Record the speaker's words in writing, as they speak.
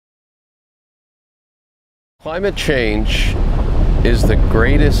Climate change is the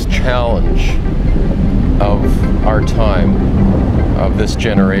greatest challenge of our time, of this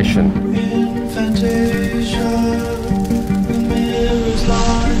generation.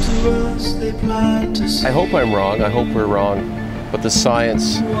 I hope I'm wrong, I hope we're wrong, but the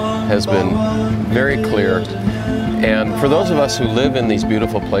science has been very clear. And for those of us who live in these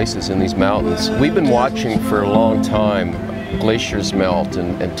beautiful places, in these mountains, we've been watching for a long time glaciers melt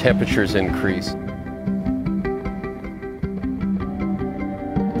and temperatures increase.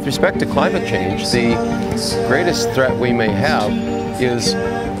 With respect to climate change, the greatest threat we may have is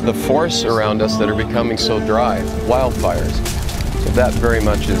the forests around us that are becoming so dry, wildfires. So that very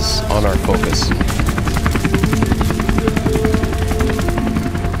much is on our focus.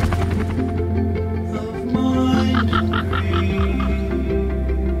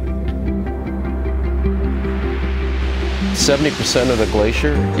 %70 of the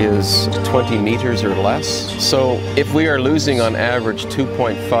glacier is 20 meters or less. So if we are losing on average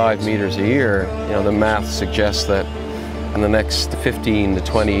 2.5 meters a year, the math suggests that in the next 15 to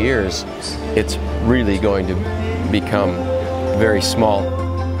 20 years, it's really going to become very small.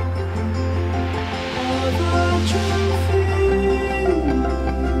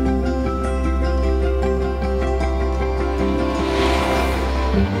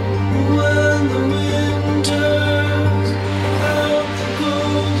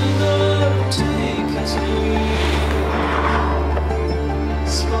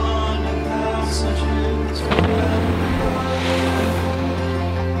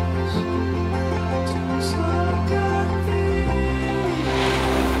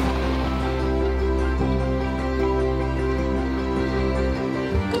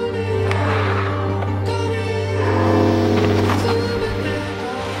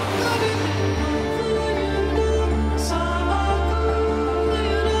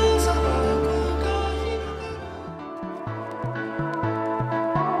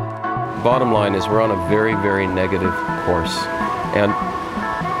 Bottom line is we're on a very, very negative course. And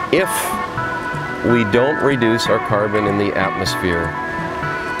if we don't reduce our carbon in the atmosphere,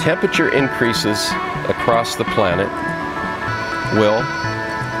 temperature increases across the planet will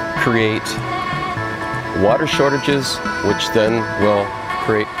create water shortages, which then will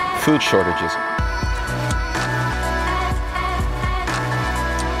create food shortages.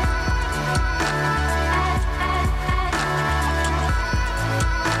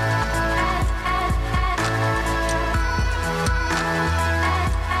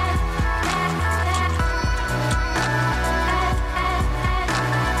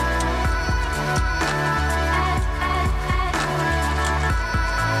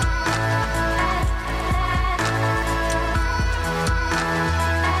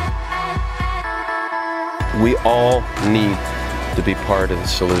 We all need to be part of the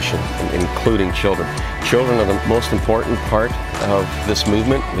solution, including children. Children are the most important part of this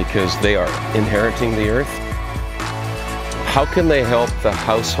movement because they are inheriting the earth. How can they help the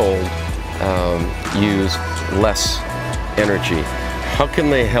household use less energy? How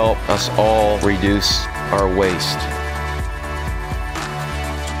can they help us all reduce our waste?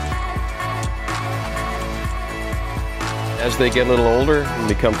 As they get a little older and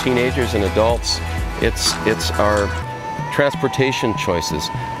become teenagers and adults, it's our transportation choices,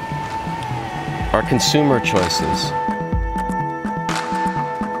 our consumer choices,